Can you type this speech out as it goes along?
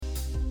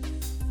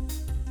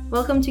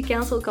Welcome to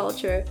Cancel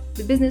Culture,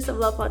 the Business of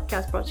Law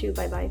podcast brought to you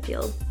by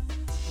Byfield.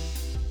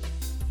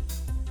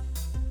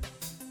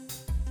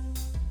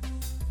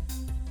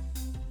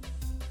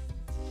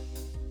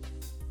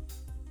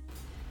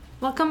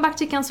 Welcome back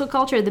to Cancel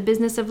Culture, the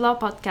Business of Law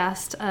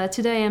podcast.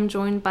 Today I'm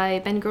joined by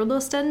Ben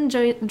Girdlestone,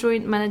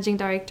 Joint Managing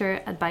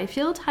Director at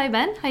Byfield. Hi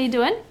Ben, how you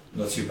doing?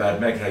 Not too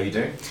bad, Meg. How you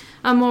doing?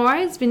 I'm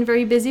alright. It's been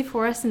very busy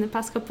for us in the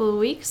past couple of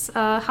weeks.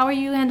 How are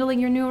you handling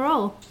your new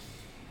role?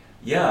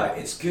 Yeah,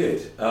 it's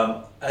good.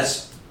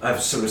 As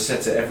I've sort of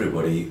said to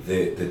everybody,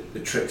 the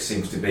trick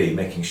seems to be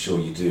making sure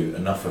you do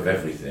enough of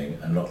everything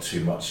and not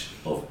too much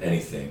of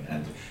anything,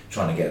 and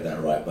trying to get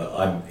that right. But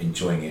I'm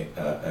enjoying it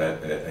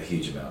a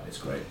huge amount. It's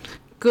great.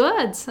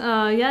 Good.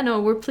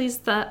 We're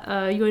pleased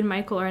that you and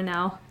Michael are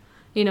now,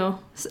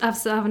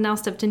 have now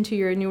stepped into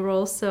your new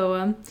role.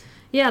 So,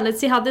 let's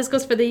see how this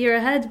goes for the year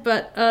ahead.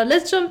 But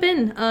let's jump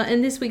in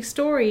this week's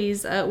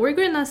stories. We're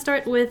going to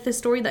start with the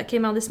story that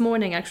came out this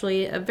morning,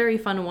 actually, a very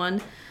fun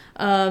one.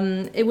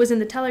 It was in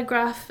the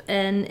Telegraph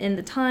and in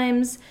the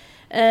Times,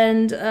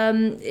 and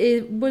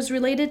it was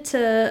related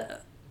to,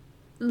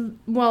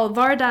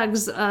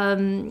 Vardag's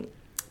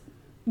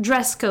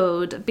dress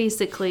code,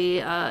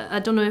 basically. I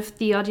don't know if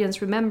the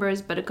audience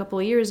remembers, but a couple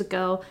of years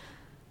ago,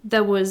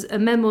 there was a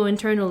memo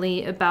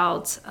internally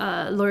about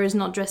lawyers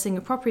not dressing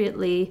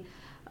appropriately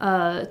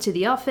to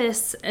the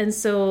office. And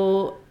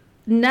so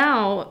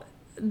now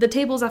the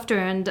tables have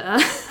turned.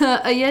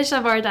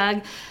 Ayesha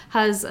Vardag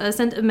has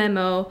sent a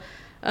memo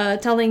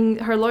telling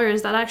her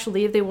lawyers that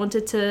actually if they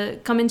wanted to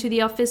come into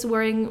the office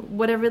wearing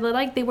whatever they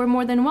like, they were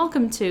more than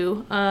welcome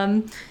to.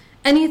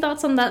 Any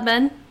thoughts on that,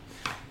 Ben?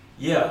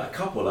 Yeah, a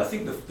couple. I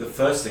think the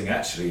first thing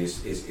actually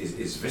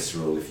is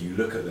visceral. If you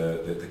look at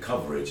the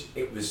coverage,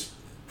 it was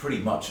pretty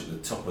much at the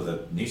top of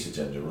the news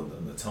agenda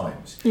on the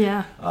Times.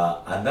 Yeah.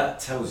 And that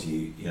tells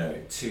you,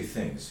 two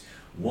things.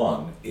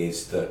 One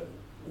is that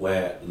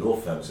where law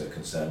firms are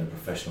concerned and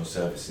professional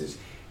services,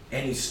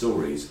 any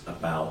stories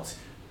about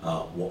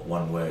what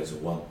one wears or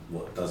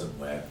what doesn't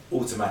wear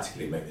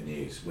automatically make the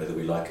news, whether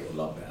we like it or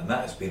love it. And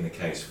that has been the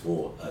case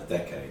for a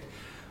decade.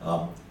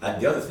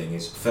 And the other thing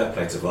is fair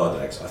play to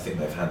Vardags. I think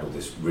they've handled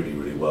this really,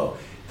 really well.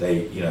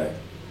 They,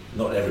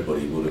 not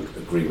everybody will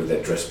agree with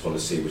their dress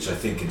policy, which I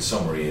think in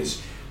summary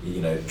is,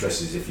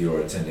 dress as if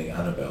you're attending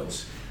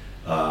Annabelle's.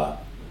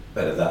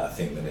 Better that, I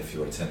think, than if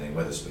you're attending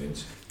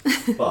Wetherspoons.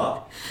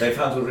 But they've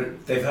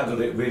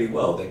handled it really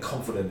well. They're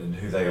confident in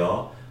who they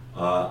are.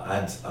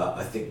 And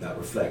I think that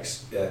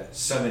reflects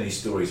so many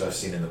stories I've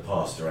seen in the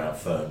past around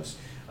firms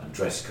and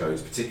dress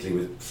codes, particularly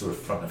with sort of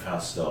front of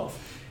house staff.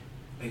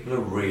 People are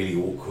really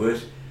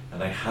awkward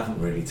and they haven't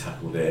really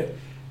tackled it,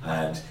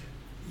 and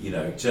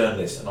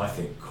journalists, and I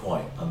think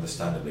quite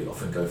understandably,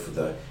 often go for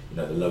the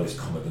lowest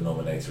common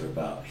denominator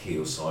about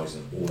heel size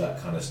and all that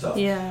kind of stuff.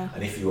 Yeah.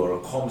 And if you are a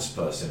comms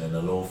person in a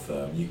law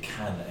firm, you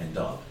can end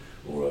up,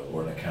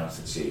 or an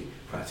accountancy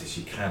practice,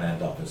 you can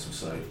end up in some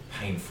sort of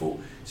painful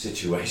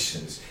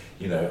situations,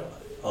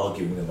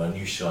 arguing the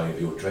minutiae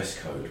of your dress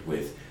code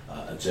with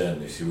a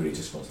journalist who really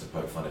just wants to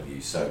poke fun of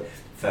you. So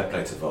fair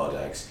play to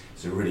Vardags.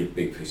 It's a really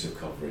big piece of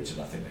coverage,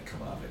 and I think they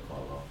come out of it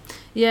quite well.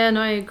 Yeah,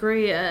 no, I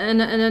agree.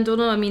 And I don't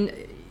know, I mean,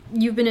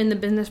 you've been in the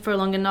business for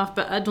long enough,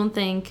 but I don't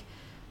think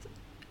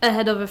a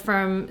head of a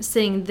firm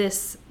saying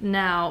this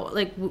now,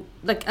 like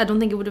I don't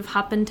think it would have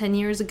happened 10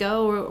 years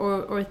ago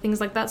or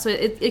things like that. So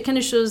it kind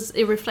of shows,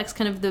 it reflects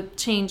kind of the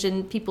change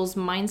in people's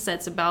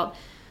mindsets about,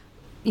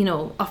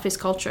 office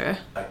culture.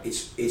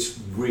 It's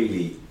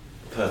really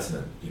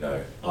pertinent,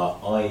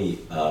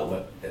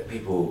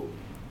 people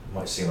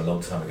might seem a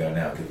long time ago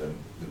now, given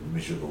the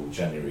miserable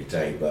January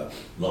day, but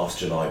last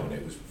July when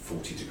it was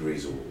 40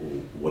 degrees or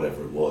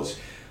whatever it was,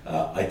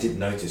 I did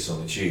notice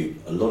on the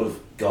tube a lot of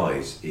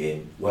guys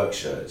in work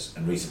shirts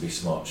and reasonably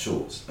smart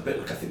shorts, a bit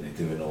like I think they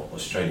do in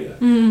Australia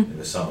in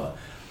the summer.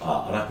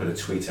 And I put a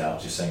tweet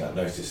out just saying I've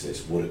noticed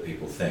this, what do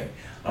people think?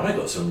 And I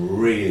got some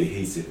really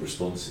heated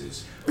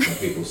responses from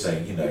people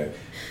saying,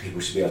 people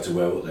should be able to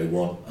wear what they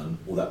want and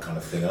all that kind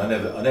of thing. And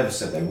I never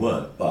said they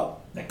weren't, but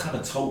it kind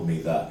of told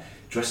me that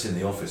dress in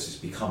the office has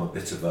become a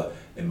bit of a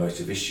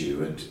emotive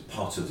issue and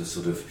part of the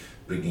sort of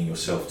bringing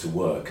yourself to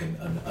work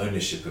and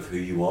ownership of who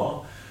you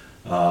are.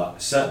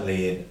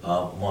 Certainly in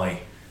my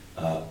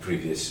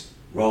previous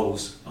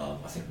roles,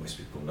 I think most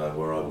people know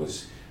where I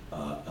was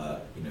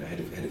head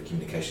of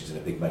communications in a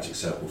big Magic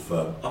Circle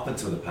firm. Up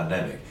until the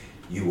pandemic,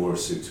 you wore a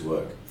suit to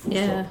work, full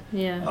stop.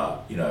 Yeah.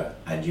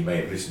 And you may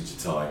have listened to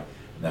tie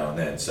now and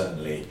then,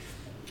 certainly,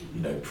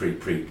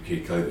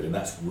 pre-COVID, and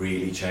that's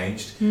really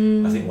changed.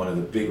 I think one of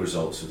the big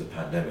results of the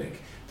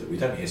pandemic that we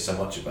don't hear so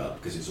much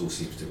about, because it all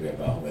seems to be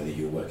about whether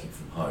you're working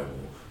from home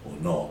or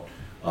not,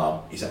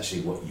 is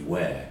actually what you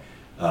wear.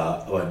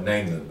 I won't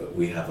name them, but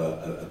we have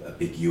a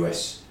big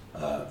US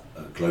a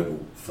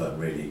global firm,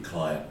 really,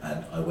 client,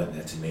 and I went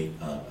there to meet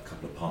a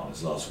couple of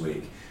partners last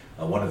week.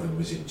 One of them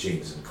was in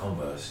jeans and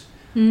Converse,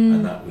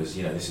 and that was,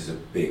 this is a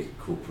big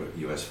corporate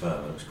US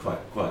firm, and I was quite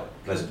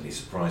pleasantly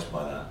surprised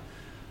by that.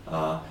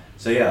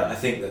 So yeah, I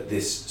think that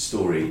this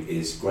story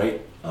is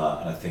great,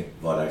 and I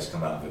think Varda's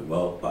come out of it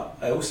well, but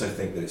I also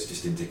think that it's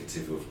just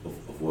indicative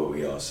of where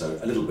we are. So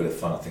a little bit of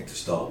fun, I think, to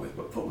start with,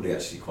 but probably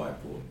actually quite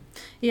important.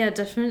 Yeah,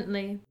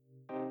 definitely.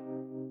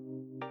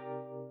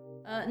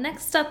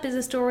 Next up is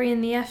a story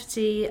in the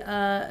FT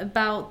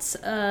about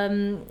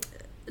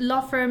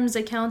law firms,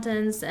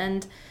 accountants,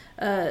 and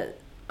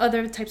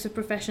other types of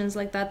professions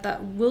like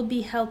that will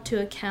be held to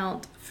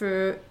account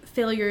for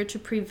failure to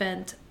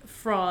prevent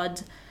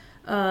fraud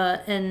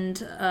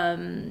and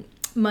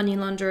money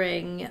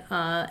laundering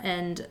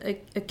and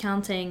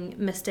accounting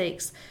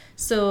mistakes.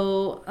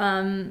 So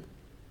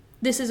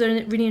this is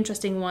a really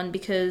interesting one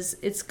because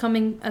it's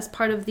coming as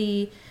part of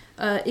the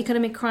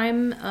economic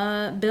crime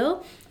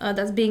bill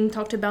that's being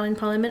talked about in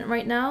Parliament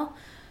right now.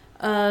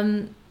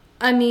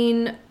 I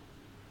mean,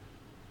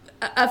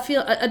 I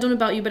feel, I don't know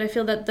about you, but I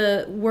feel that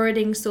the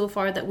wording so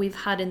far that we've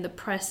had in the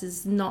press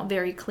is not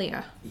very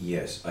clear.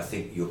 Yes, I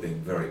think you're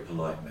being very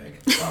polite, Meg.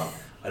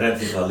 I don't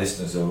think our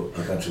listeners are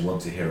going to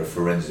want to hear a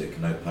forensic,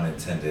 no pun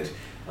intended,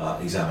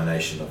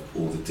 examination of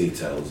all the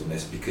details on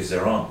this, because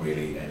there aren't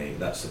really any.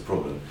 That's the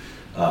problem.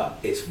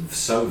 It's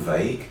so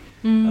vague.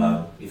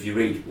 If you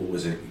read what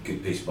was a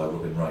good piece by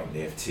Robin Wright in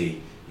the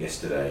FT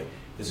yesterday,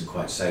 it doesn't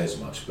quite say as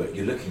much, but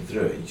you're looking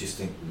through it, you just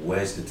think,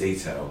 where's the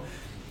detail?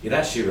 It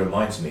actually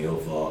reminds me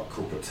of our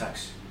corporate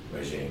tax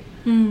regime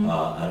and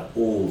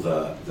all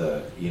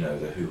the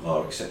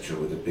hoo-ha, etc.,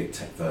 with the big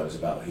tech firms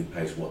about who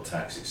pays what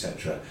tax,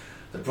 etc.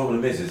 The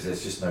problem is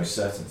there's just no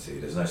certainty.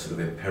 There's no sort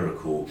of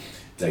empirical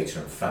data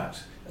and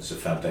fact as a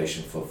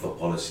foundation for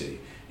policy.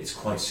 It's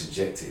quite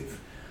subjective,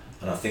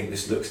 and I think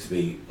this looks to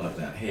be like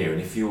that here.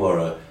 And if you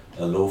are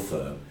a law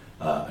firm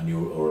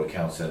or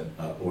accountant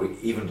or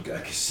even a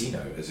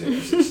casino, as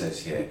it says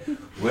here,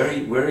 where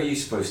are you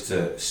supposed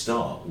to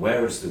start?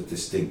 Where is the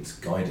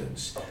distinct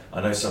guidance?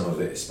 I know some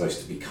of it is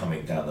supposed to be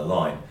coming down the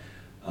line,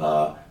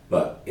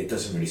 but it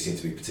doesn't really seem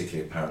to be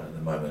particularly apparent at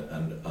the moment,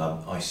 and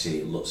I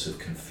see lots of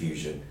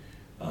confusion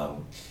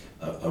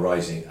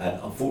arising, and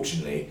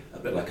unfortunately, a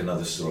bit like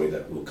another story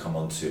that we'll come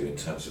on to in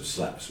terms of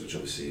SLAPPS, which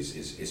obviously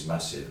is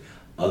massive,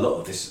 a lot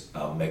of this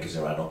Meg is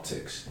around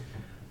optics,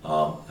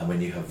 and when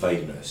you have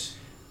vagueness,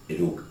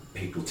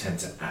 people tend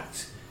to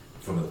act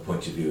from the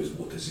point of view as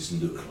what does this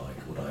look like,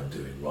 what I'm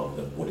doing, rather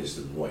than what is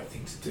the right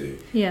thing to do.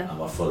 Yeah.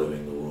 Am I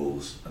following the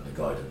rules and the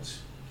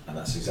guidance? And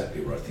that's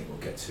exactly where I think we'll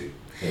get to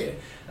here.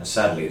 And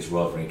sadly, it's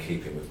rather in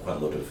keeping with quite a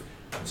lot of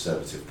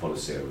conservative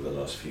policy over the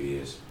last few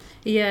years.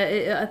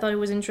 Yeah, I thought it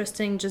was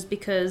interesting just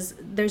because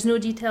there's no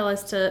detail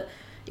as to,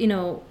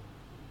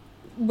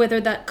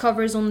 whether that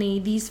covers only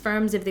these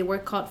firms if they were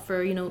caught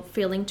for,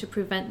 failing to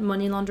prevent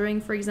money laundering,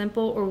 for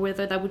example, or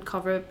whether that would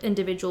cover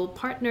individual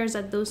partners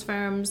at those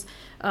firms,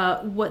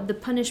 what the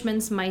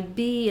punishments might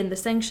be and the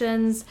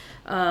sanctions,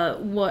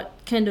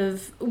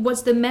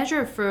 what's the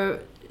measure for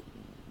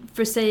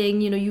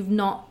saying, you've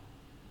not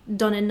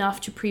done enough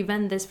to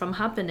prevent this from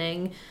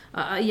happening.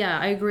 Yeah,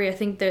 I agree. I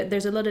think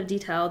there's a lot of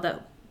detail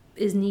that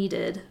is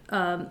needed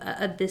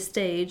at this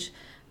stage.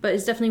 But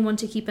it's definitely one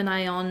to keep an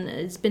eye on.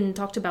 It's been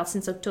talked about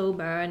since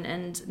October,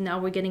 and now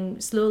we're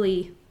getting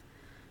slowly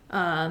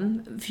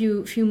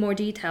few more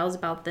details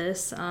about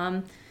this.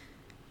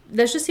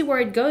 Let's just see where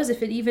it goes,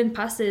 if it even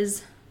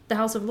passes the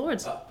House of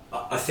Lords.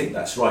 I think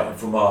that's right. And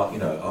from our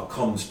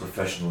comms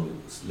professional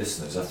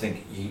listeners, I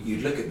think you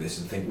look at this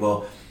and think,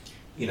 well,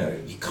 you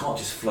can't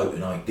just float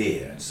an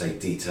idea and say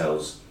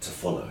details to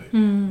follow.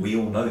 We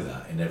all know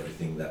that in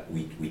everything that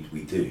we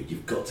do.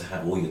 You've got to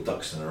have all your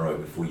ducks in a row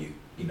before you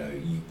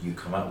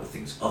come out with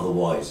things.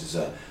 Otherwise, as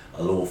a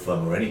law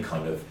firm or any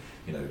kind of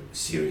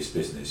serious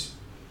business,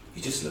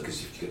 you just look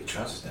as if you get your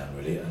trousers down,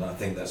 really. And I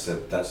think that's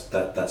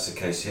the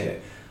case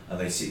here. And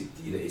they see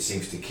it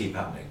seems to keep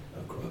happening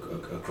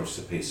across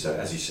the piece. So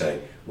as you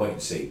say, wait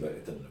and see, but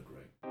it doesn't look great.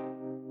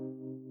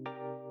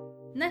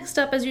 Next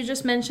up, as you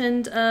just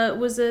mentioned,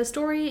 was a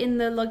story in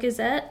the La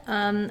Gazette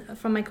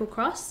from Michael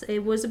Cross.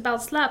 It was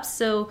about SLAPPS.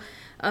 So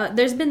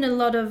there's been a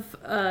lot of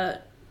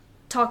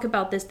talk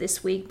about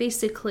this week.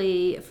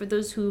 Basically, for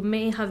those who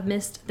may have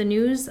missed the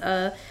news,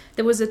 there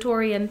was a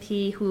Tory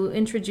MP who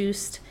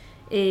introduced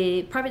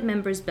a private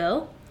member's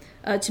bill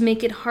to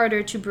make it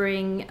harder to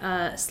bring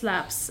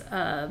SLAPPS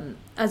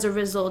as a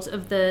result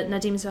of the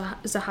Nadim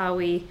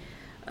Zahawi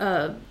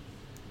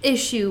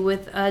issue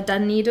with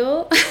Dan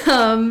Neidle.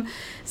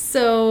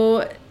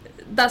 So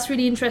that's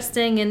really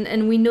interesting,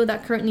 and we know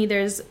that currently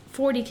there's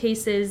 40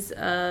 cases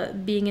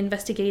being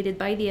investigated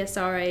by the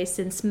SRA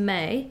since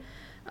May.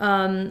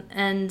 And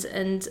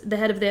the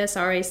head of the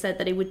SRA said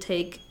that it would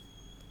take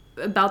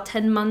about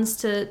 10 months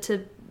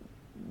to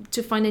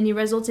find any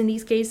results in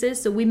these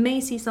cases. So we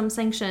may see some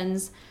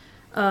sanctions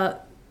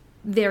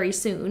very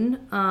soon.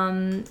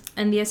 And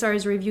the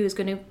SRA's review is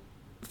going to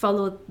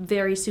follow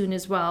very soon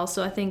as well.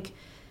 So I think,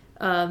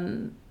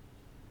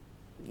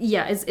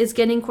 it's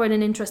getting quite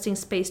an interesting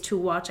space to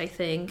watch, I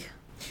think.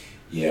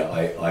 Yeah,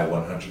 I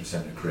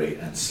 100% agree.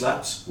 And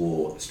SLAPPS,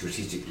 or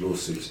Strategic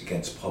Lawsuits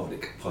Against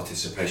Public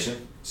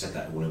Participation, said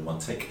that all in one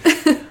take,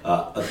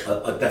 are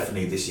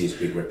definitely this year's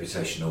big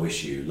reputational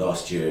issue.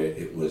 Last year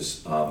it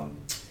was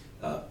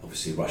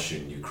obviously Russia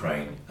and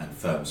Ukraine and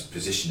firms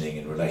positioning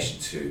in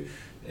relation to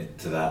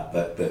that,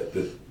 but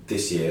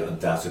this year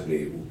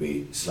undoubtedly it will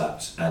be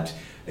SLAPPS. And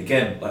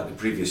again, like the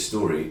previous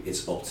story,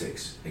 it's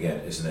optics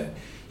again, isn't it?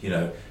 You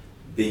know,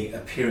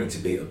 appearing to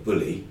be a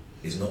bully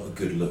is not a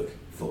good look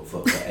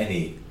for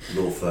any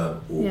law firm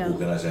or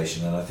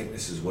organisation, and I think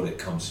this is what it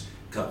comes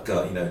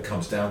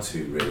down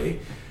to really.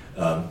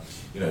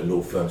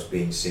 Law firms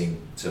being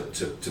seen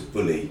to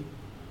bully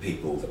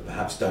people that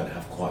perhaps don't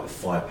have quite the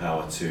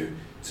firepower to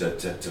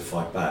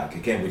fight back.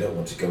 Again, we don't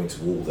want to go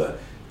into all the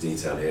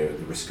detail here at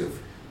the risk of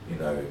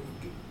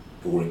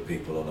boring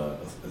people on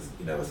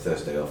a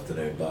Thursday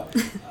afternoon, but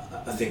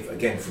I think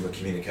again from a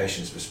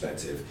communications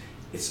perspective,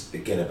 it's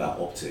again about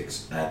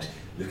optics and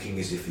looking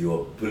as if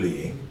you're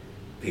bullying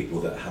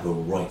people that have a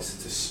right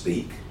to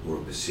speak or a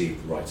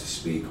perceived right to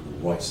speak or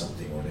write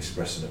something or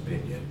express an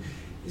opinion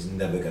is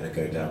never going to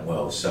go down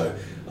well. So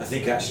I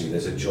think actually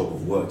there's a job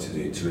of work to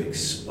do to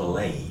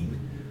explain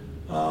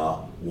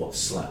what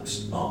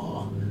SLAPPS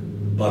are,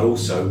 but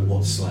also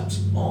what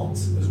SLAPPS aren't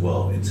as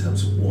well, in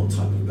terms of what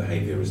type of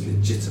behaviour is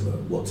legitimate,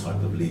 what type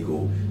of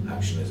legal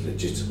action is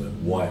legitimate,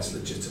 why it's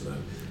legitimate,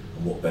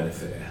 and what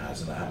benefit it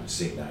has. And I haven't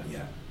seen that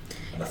yet,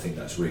 and I think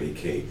that's really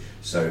key.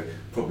 So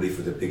probably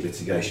for the big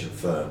litigation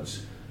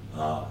firms,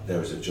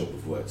 there is a job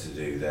of work to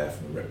do there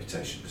from a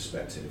reputation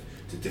perspective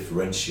to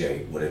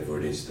differentiate whatever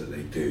it is that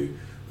they do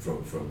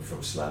from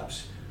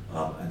SLAPPS,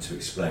 and to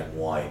explain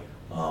why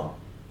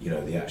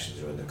the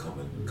actions are in the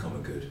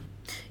common good.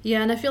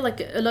 Yeah, and I feel like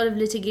a lot of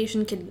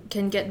litigation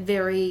can get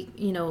very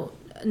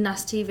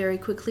nasty very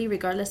quickly,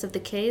 regardless of the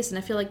case. And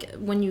I feel like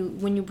when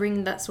you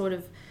bring that sort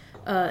of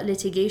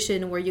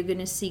litigation where you're going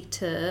to seek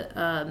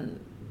to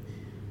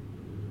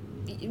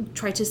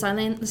try to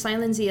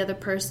silence the other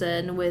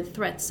person with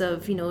threats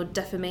of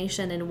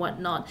defamation and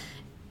whatnot,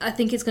 I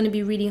think it's going to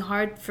be really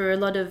hard for a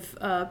lot of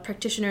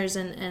practitioners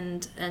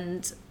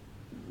and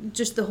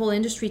just the whole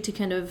industry to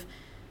kind of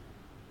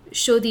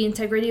show the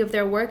integrity of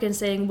their work and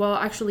saying, well,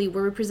 actually,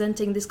 we're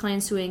representing this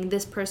client suing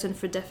this person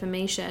for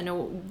defamation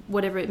or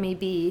whatever it may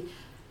be,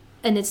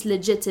 and it's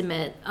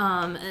legitimate.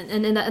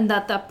 And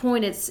at that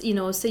point, it's,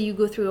 say you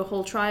go through a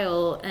whole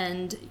trial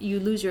and you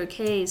lose your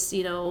case,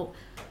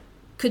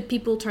 could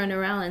people turn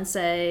around and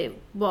say,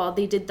 well,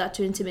 they did that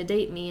to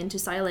intimidate me and to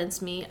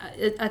silence me?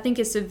 I think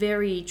it's a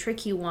very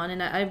tricky one,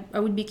 and I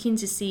would be keen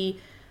to see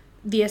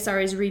the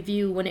SRA's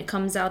review when it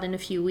comes out in a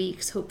few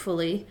weeks,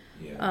 hopefully.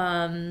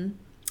 Yeah.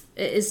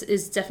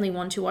 Is definitely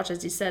one to watch,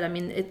 as you said. I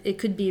mean, it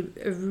could be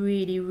a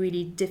really,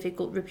 really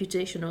difficult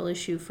reputational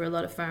issue for a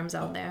lot of firms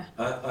out there.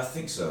 I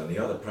think so. And the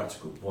other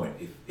practical point,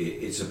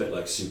 it's a bit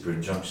like super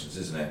injunctions,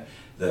 isn't it?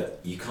 That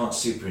you can't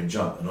super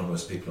injunct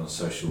anonymous people on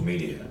social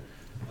media.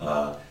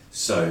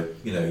 So,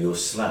 your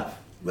SLAPP,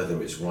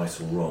 whether it's right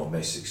or wrong,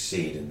 may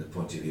succeed in the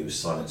point of view of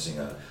silencing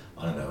a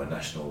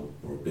national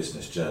or a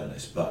business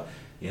journalist, but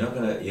you're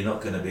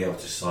not going to be able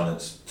to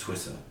silence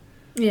Twitter.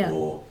 Yeah.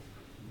 Or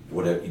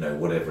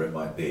whatever it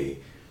might be.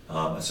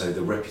 And so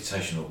the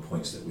reputational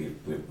points that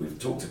we've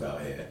talked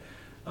about here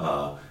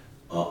are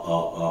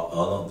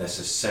not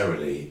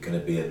necessarily going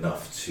to be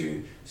enough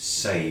to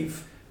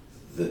save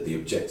the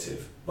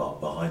objective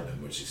behind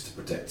them, which is to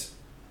protect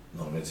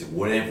anonymity,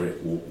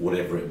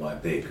 whatever it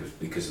might be,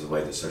 because of the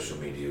way that social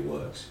media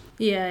works.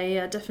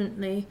 Yeah,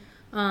 definitely.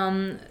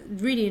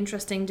 Really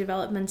interesting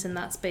developments in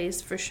that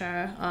space for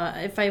sure.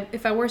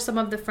 If I were some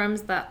of the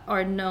firms that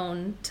are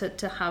known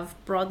to have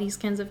brought these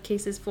kinds of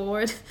cases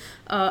forward,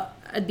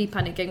 I'd be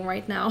panicking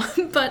right now.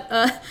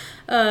 But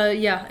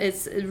yeah,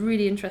 it's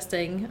really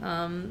interesting.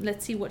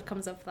 Let's see what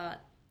comes of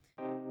that.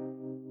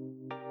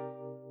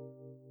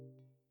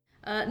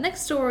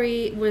 Next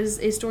story was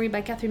a story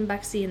by Catherine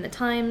Baxi in the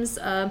Times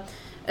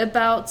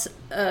about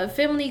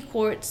family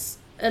courts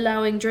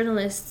allowing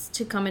journalists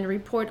to come and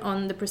report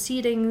on the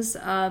proceedings.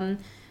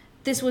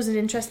 This was an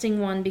interesting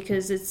one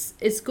because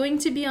it's going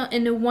to be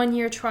in a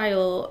 1-year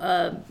trial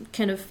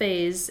kind of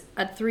phase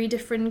at 3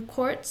 different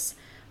courts.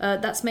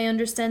 That's my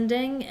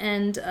understanding,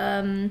 and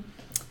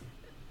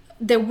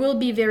there will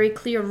be very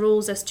clear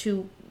rules as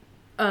to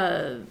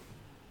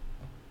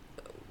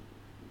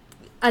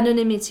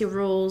anonymity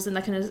rules and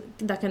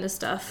that kind of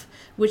stuff,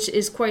 which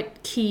is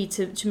quite key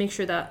to make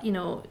sure that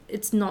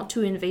it's not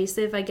too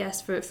invasive, I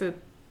guess, for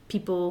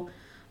people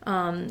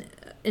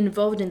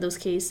involved in those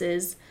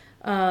cases.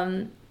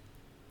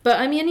 But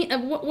I mean,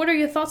 what are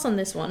your thoughts on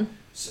this one?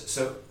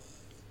 So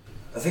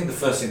I think the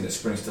first thing that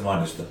springs to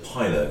mind is the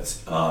pilot.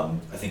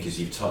 I think, as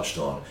you've touched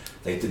on,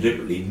 they've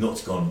deliberately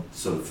not gone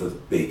sort of for the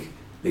big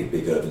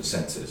urban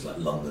centres like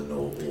London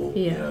or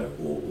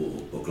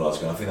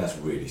Glasgow. I think that's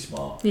really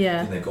smart. Yeah. I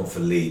think they've gone for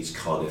Leeds,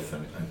 Cardiff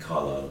and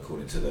Carlisle,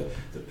 according to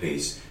the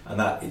piece, and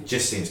that it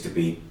just seems to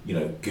be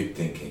good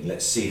thinking.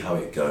 Let's see how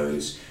it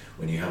goes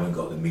when you haven't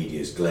got the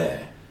media's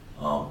glare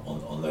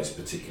on those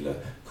particular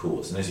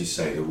courts. And as you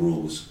say, the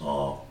rules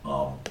are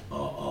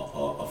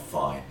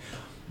fine.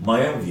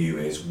 My own view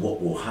is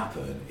what will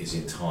happen is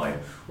in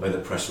time where the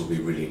press will be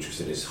really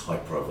interested is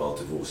high-profile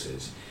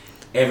divorces.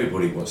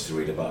 Everybody wants to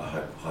read about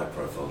a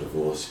high-profile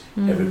divorce.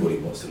 Everybody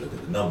wants to look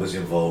at the numbers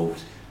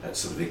involved, at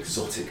sort of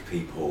exotic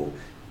people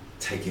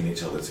taking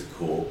each other to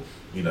court.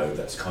 You know,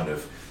 that's kind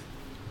of,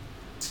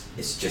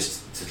 it's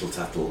just tittle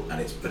tattle,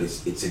 and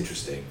it's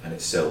interesting, and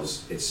it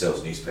sells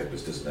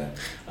newspapers, doesn't it?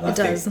 And I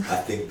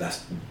think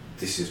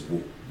this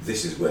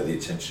is where the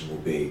attention will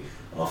be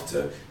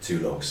after too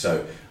long.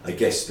 So I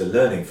guess the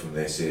learning from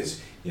this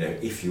is, you know,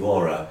 if you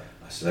are a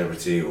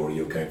celebrity, or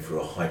you're going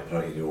through a high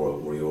party,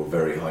 or you're a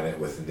very high net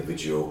worth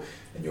individual,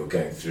 and you're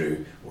going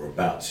through or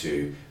about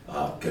to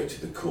go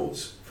to the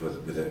courts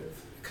with a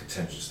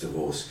contentious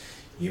divorce,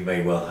 you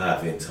may well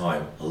have in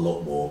time a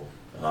lot more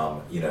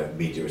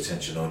media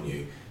attention on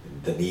you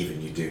than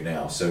even you do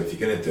now. So if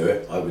you're going to do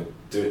it, I would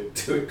do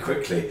it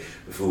quickly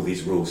before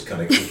these rules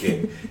kind of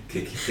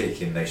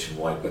kick in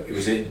nationwide. But it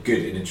was a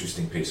good and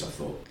interesting piece, I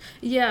thought.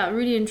 Yeah,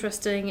 really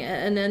interesting.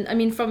 And then, I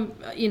mean, from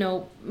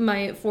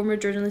my former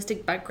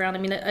journalistic background, I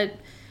mean,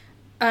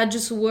 I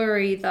just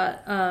worry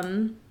that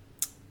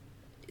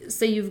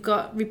say you've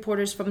got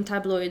reporters from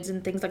tabloids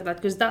and things like that,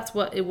 because that's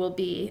what it will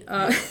be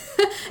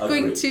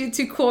going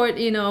to court,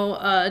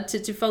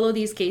 to follow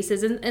these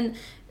cases, and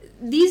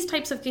these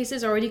types of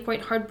cases are already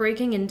quite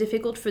heartbreaking and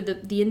difficult for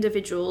the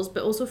individuals,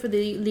 but also for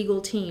the legal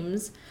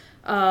teams.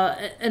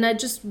 And I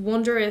just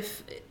wonder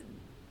if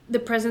the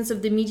presence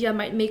of the media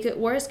might make it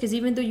worse, because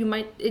even though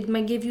it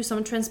might give you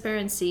some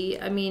transparency,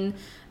 I mean,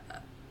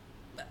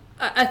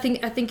 I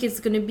think it's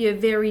going to be a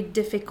very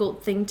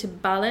difficult thing to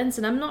balance,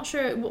 and I'm not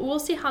sure. We'll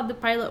see how the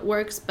pilot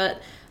works,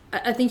 but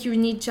I think you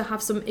need to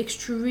have some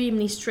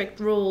extremely strict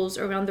rules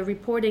around the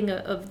reporting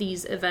of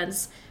these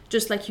events,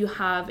 just like you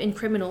have in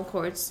criminal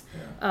courts,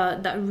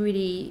 that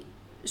really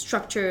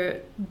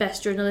structure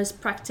best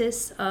journalist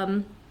practice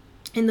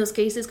in those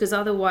cases, because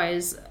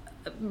otherwise,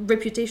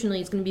 reputationally,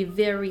 it's going to be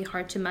very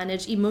hard to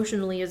manage,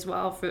 emotionally as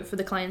well, for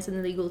the clients and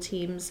the legal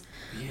teams.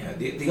 Yeah,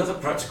 the other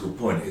practical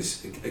point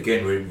is,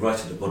 again, we're right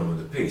at the bottom of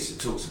the piece. It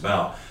talks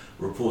about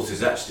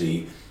reporters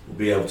actually will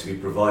be able to be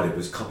provided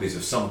with copies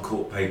of some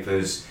court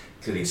papers,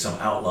 including some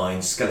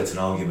outlines, skeleton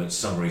arguments,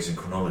 summaries and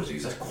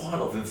chronologies. That's quite a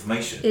lot of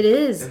information. It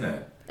is. Isn't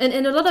it?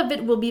 And a lot of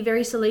it will be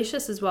very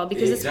salacious as well,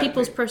 because it's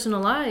people's personal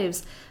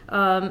lives.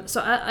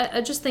 So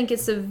I just think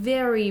it's a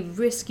very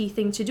risky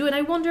thing to do. And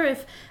I wonder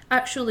if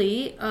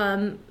actually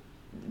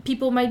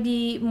people might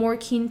be more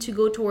keen to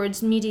go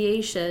towards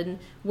mediation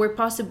where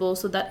possible,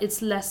 so that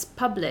it's less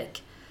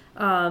public.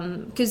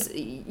 Because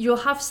you'll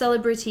have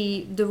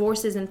celebrity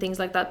divorces and things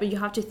like that, but you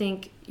have to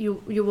think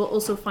you will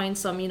also find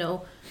some,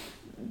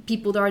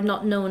 people that are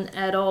not known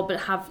at all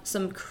but have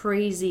some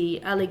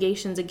crazy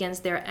allegations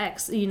against their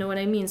ex, you know what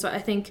I mean? So I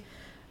think,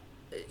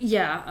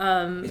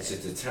 it's a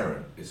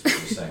deterrent, is what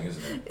you're saying,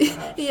 isn't it?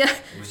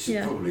 Perhaps. Which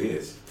it probably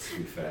is, to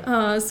be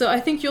fair. So I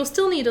think you'll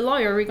still need a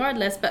lawyer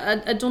regardless, but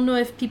I don't know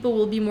if people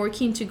will be more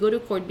keen to go to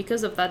court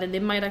because of that, and they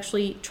might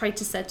actually try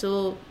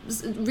to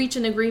reach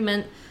an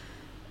agreement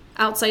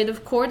outside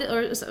of court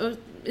or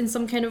in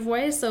some kind of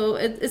way. So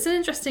it's an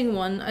interesting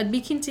one. I'd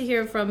be keen to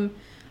hear from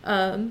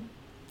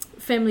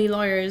family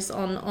lawyers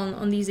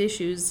on these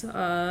issues.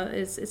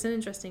 It's an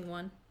interesting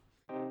one.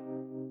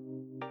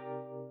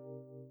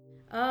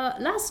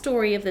 Last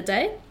story of the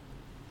day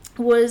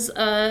was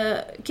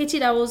Katie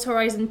Dowell's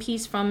Horizon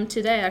piece from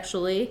today,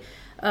 actually,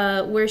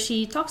 where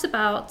she talks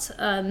about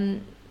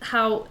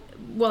how,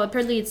 well,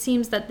 apparently it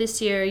seems that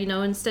this year,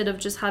 instead of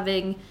just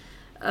having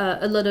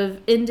a lot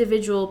of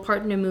individual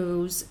partner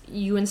moves,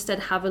 you instead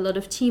have a lot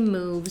of team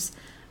moves.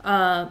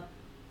 I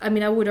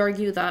mean, I would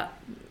argue that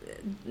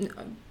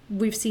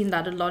we've seen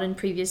that a lot in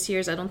previous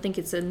years. I don't think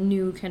it's a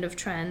new kind of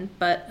trend,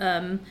 but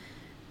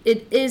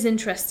it is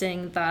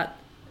interesting that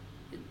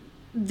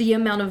the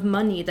amount of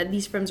money that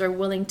these firms are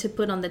willing to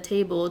put on the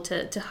table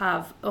to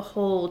have a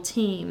whole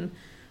team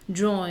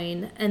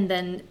join and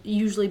then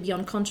usually be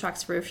on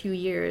contracts for a few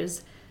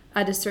years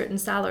at a certain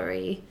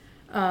salary.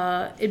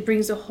 It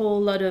brings a whole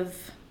lot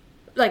of,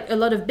 a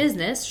lot of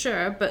business,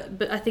 sure,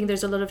 but I think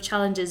there's a lot of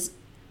challenges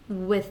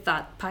with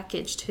that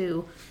package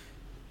too.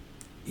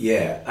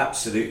 Yeah,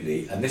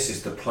 absolutely. And this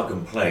is the plug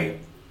and play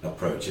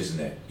approach, isn't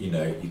it? You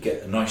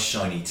get a nice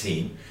shiny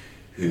team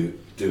who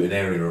do an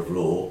area of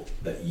law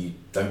that you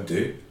don't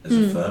do as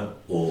a firm,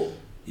 or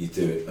you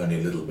do it only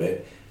a little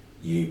bit.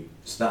 You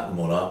snap them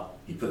all up,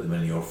 you put them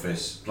in your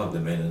office, plug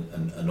them in,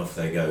 and off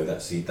they go.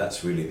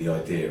 That's really the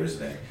idea,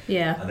 isn't it?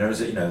 Yeah. And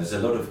there's a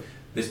lot of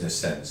business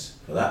sense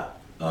for that,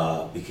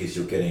 because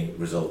you're getting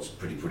results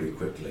pretty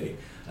quickly.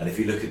 And if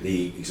you look at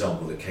the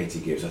example that Katie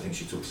gives, I think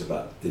she talks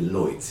about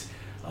Deloitte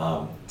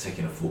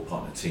taking a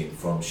full-partner team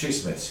from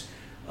shoesmiths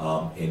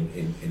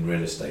in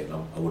real estate.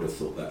 I would have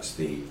thought that's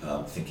the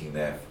thinking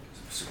there.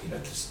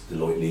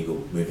 Deloitte Legal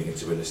moving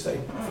into real estate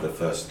for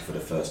the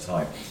first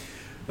time.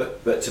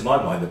 But to my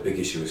mind, the big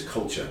issue is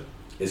culture,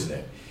 isn't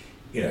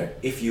it?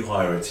 If you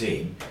hire a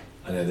team,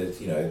 I know that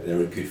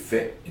they're a good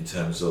fit in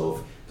terms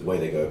of the way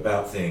they go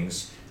about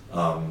things,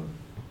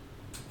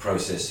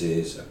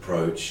 processes,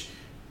 approach,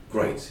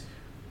 great.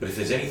 But if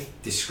there's any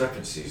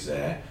discrepancies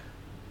there,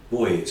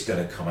 boy, it's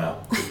going to come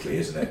out quickly,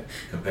 isn't it?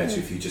 Compared to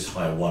if you just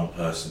hire one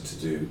person to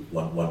do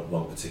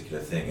one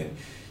particular thing.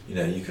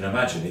 And you can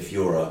imagine if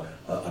you're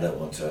I don't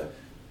want to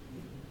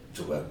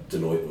talk about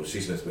Deloitte or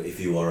Smith, but if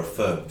you are a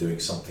firm doing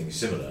something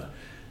similar,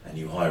 and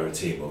you hire a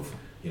team of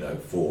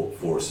four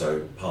or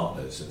so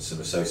partners and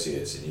some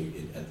associates,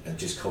 and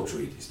just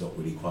culturally it's not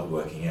really quite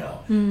working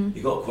out.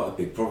 You've got quite a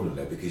big problem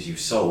there, because you've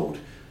sold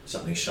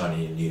something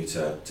shiny and new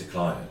to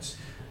clients,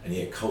 and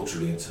yet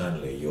culturally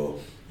internally you're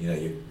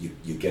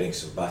getting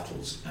some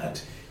battles, and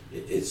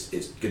it's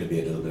going to be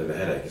a little bit of a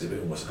headache. It's a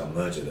bit almost like a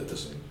merger that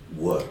doesn't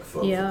work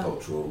for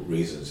cultural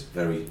reasons.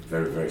 Very,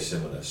 very, very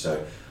similar.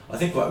 So I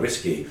think quite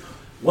risky.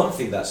 One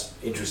thing that's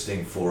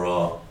interesting for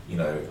our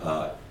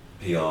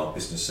PR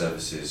business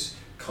services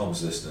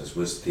comms listeners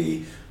was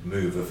the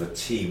move of a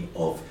team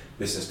of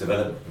business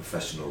development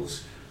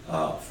professionals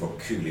from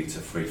Cooley to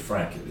Fried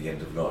Frank at the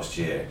end of last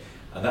year,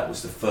 and that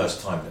was the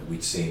first time that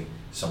we'd seen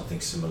something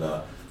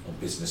similar on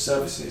business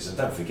services. And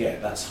don't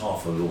forget, that's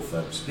half a law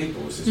firm's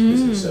people, is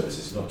business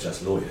services, not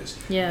just lawyers.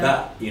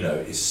 That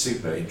is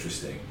super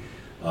interesting.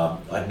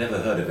 I'd never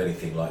heard of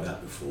anything like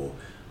that before.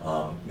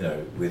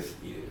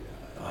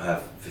 I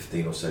have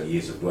 15 or so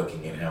years of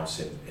working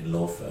in-house in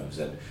law firms,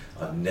 and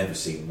I've never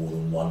seen more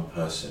than one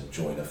person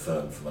join a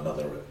firm from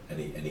another at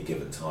any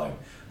given time,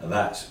 and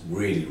that's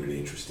really, really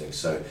interesting.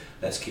 So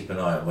let's keep an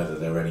eye on whether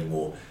there are any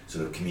more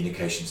sort of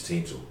communications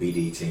teams or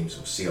BD teams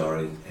or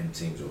CRM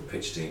teams or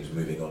pitch teams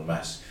moving en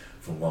masse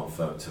from one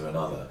firm to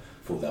another.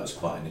 Thought that was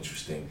quite an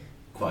interesting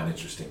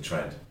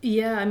trend.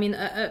 Yeah, I mean,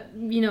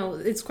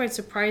 it's quite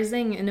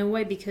surprising in a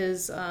way,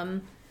 because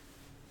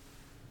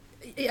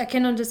I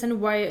can understand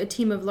why a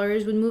team of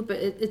lawyers would move, but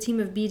a team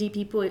of BD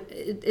people,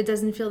 it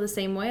doesn't feel the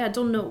same way. I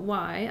don't know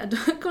why. I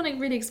can't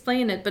really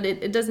explain it, but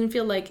it doesn't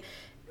feel like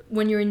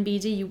when you're in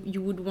BD,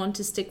 you would want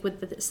to stick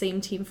with the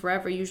same team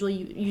forever. Usually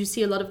you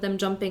see a lot of them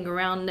jumping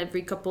around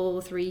every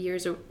 3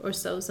 years or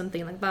so,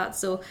 something like that.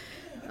 So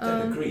I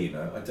don't agree,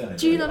 I don't agree.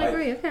 Do you not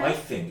agree? Okay. I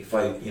think if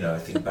I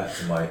think back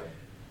to my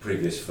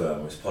previous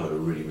firm, I was part of a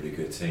really, really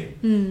good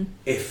team.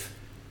 If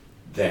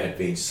there had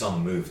been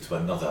some move to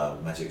another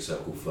Magic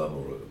Circle firm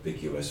or a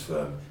big US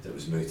firm that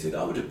was mooted,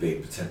 I would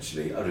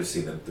have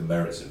seen the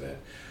merits of it.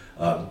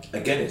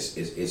 Again,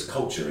 it's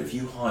culture. If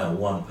you hire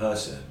one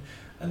person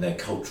and they're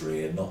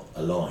culturally are not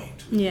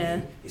aligned with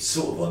you, it's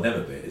sort of on them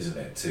a bit, isn't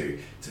it,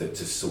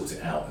 to sort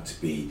it out and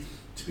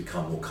to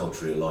become more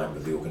culturally aligned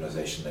with the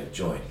organisation they've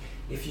joined.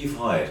 If you've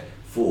hired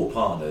 4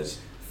 partners,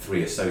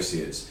 3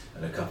 associates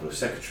and a couple of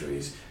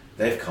secretaries,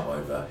 they've come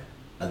over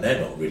and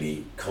they're not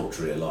really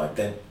culturally aligned,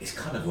 then it's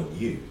kind of on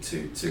you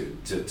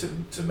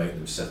to make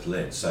them settle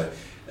in. So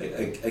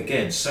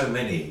again, so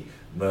many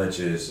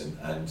mergers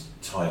and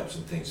tie-ups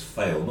and things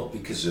fail, not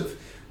because of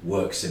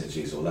work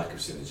synergies or lack of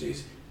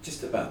synergies,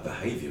 just about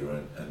behaviour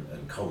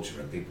and culture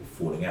and people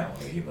falling out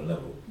on a human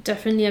level.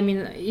 Definitely. I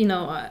mean,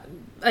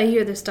 I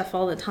hear this stuff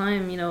all the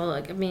time,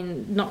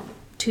 not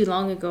too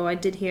long ago I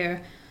did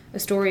hear a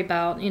story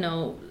about,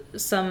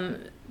 some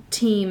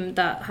team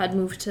that had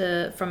moved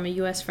from a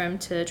US firm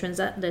to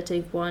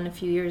transatlantic one a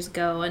few years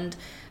ago, and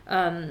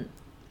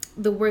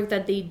the work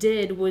that they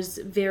did was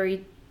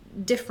very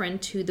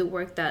different to the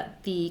work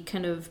that the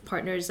kind of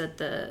partners at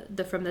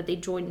the firm that they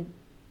joined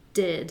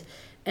did.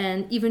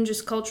 And even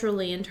just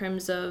culturally, in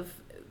terms of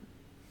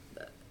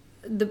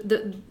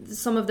the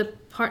some of the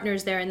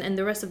partners there and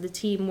the rest of the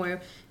team were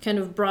kind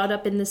of brought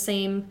up in the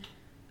same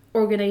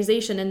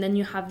organization, and then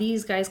you have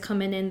these guys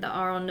coming in that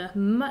are on a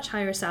much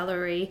higher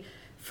salary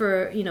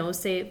for,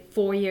 say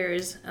 4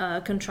 years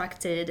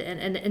contracted,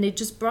 and it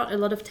just brought a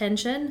lot of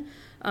tension.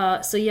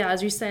 So yeah,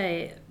 as you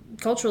say,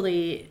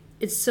 culturally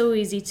it's so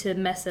easy to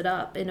mess it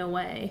up in a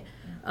way,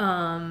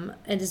 and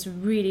it's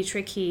really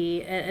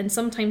tricky, and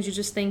sometimes you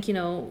just think,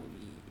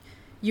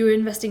 you're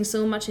investing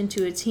so much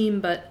into a team,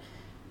 but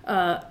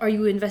are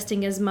you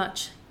investing as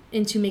much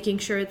into making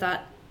sure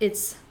that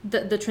it's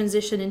the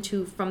transition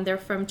from their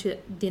firm to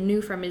the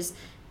new firm is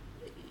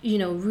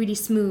really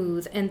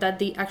smooth, and that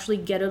they actually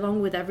get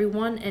along with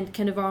everyone and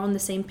kind of are on the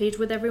same page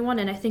with everyone?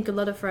 And I think a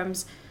lot of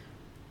firms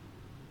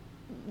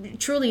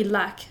truly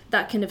lack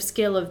that kind of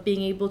skill of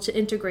being able to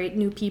integrate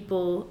new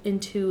people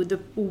into the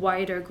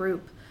wider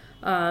group.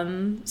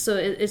 So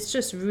it's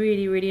just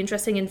really, really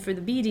interesting. And for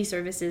the BD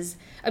services,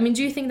 I mean,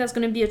 do you think that's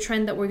going to be a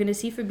trend that we're going to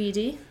see for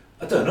BD?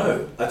 I don't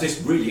know. I'm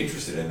just really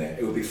interested in it.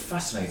 It would be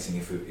fascinating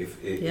if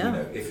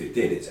it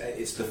did.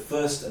 It's the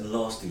first and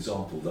last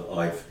example that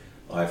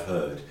I've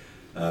heard.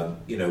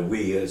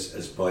 We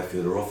as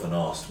Byfield are often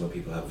asked when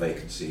people have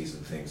vacancies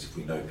and things if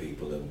we know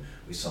people, and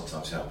we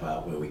sometimes help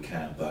out where we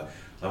can. But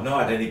I've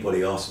not had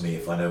anybody ask me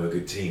if I know a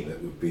good team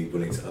that would be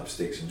willing to up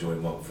sticks and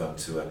join one firm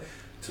to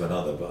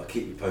another. But I'll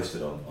keep you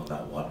posted on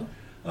that one.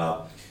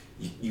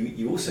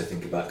 You also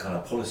think about kind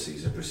of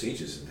policies and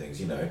procedures and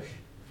things.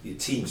 Your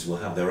teams will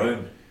have their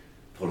own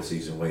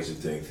policies and ways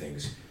of doing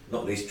things.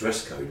 not least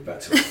dress code.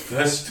 Back to our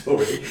first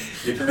story,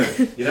 you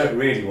don't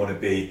really want to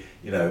be,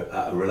 at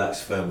a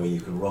relaxed firm where you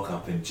can rock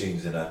up in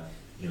jeans and a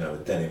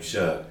denim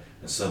shirt,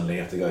 and suddenly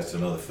you have to go to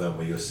another firm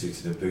where you're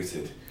suited and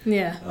booted.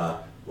 Yeah.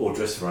 Or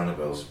dressed for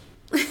Annabelle's.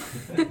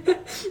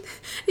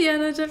 Yeah,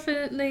 no,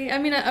 definitely. I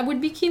mean, I would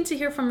be keen to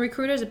hear from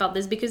recruiters about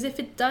this, because if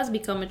it does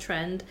become a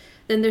trend,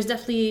 then there's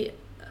definitely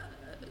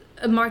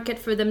a market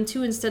for them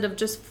too, instead of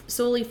just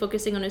solely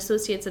focusing on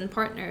associates and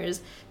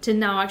partners, to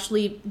now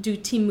actually do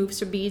team moves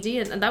for BD,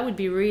 and that would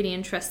be really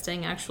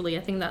interesting, actually.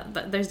 I think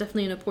that there's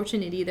definitely an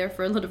opportunity there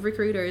for a lot of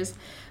recruiters.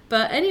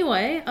 But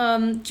anyway,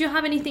 do you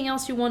have anything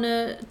else you want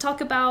to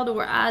talk about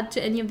or add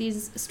to any of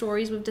these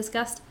stories we've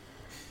discussed?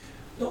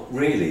 Not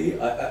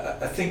really.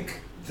 I think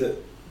that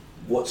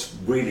what's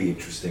really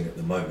interesting at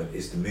the moment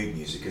is the mood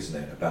music,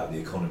 isn't it, about the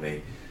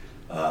economy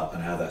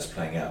and how that's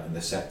playing out in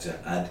the sector.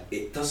 And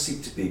it does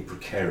seem to be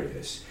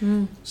precarious.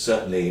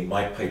 Certainly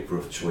my paper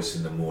of choice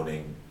in the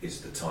morning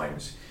is the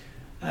Times.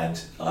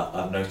 And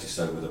I've noticed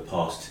over the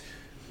past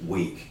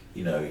week,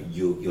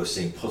 you're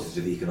seeing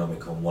positive economic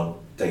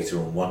data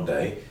on one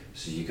day,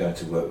 so you're going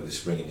to work with a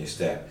spring in your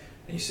step,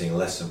 and you're seeing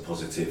less than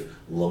positive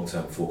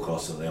long-term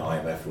forecasts on the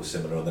IMF or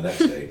similar on the next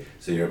day,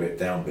 so you're a bit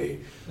downbeat.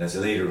 And as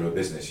a leader of a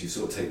business, you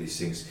sort of take these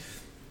things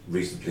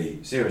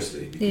reasonably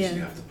seriously, because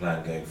you have to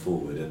plan going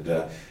forward. And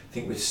I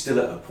think we're still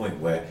at a point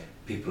where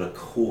people are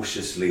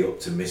cautiously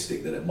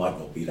optimistic that it might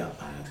not be that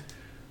bad.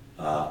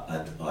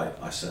 And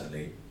I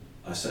certainly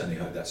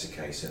hope that's the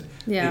case. And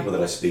people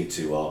that I speak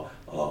to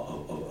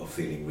are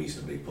feeling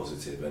reasonably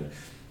positive. And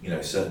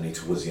certainly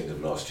towards the end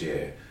of last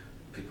year,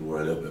 people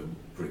were a little bit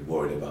pretty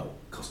worried about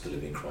cost of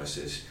living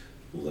crisis,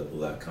 all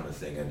that kind of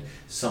thing. And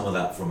some of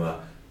that from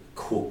a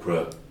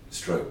corporate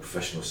stroke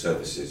professional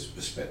services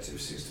perspective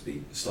seems to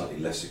be slightly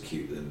less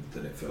acute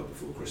than it felt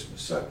before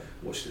Christmas. So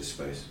watch this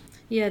space.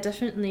 Yeah,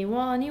 definitely.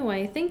 Well,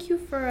 anyway, thank you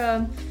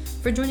for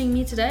joining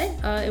me today.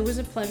 It was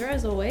a pleasure,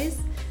 as always.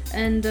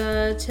 And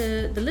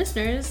to the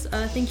listeners,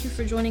 thank you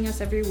for joining us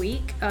every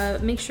week.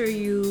 Make sure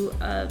you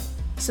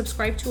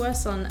subscribe to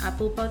us on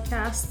Apple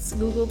Podcasts,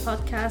 Google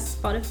Podcasts,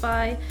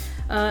 Spotify,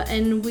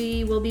 and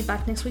we will be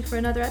back next week for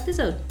another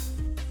episode.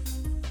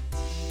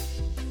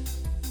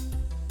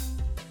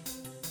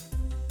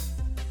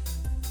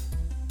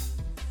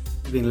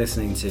 You've been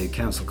listening to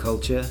Council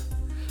Culture,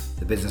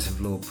 the Business of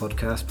Law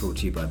podcast brought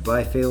to you by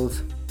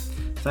Byfield.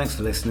 Thanks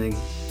for listening.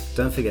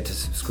 Don't forget to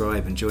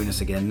subscribe and join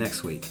us again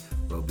next week,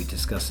 where we'll be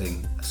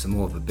discussing some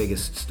more of the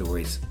biggest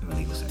stories in the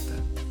legal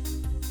sector.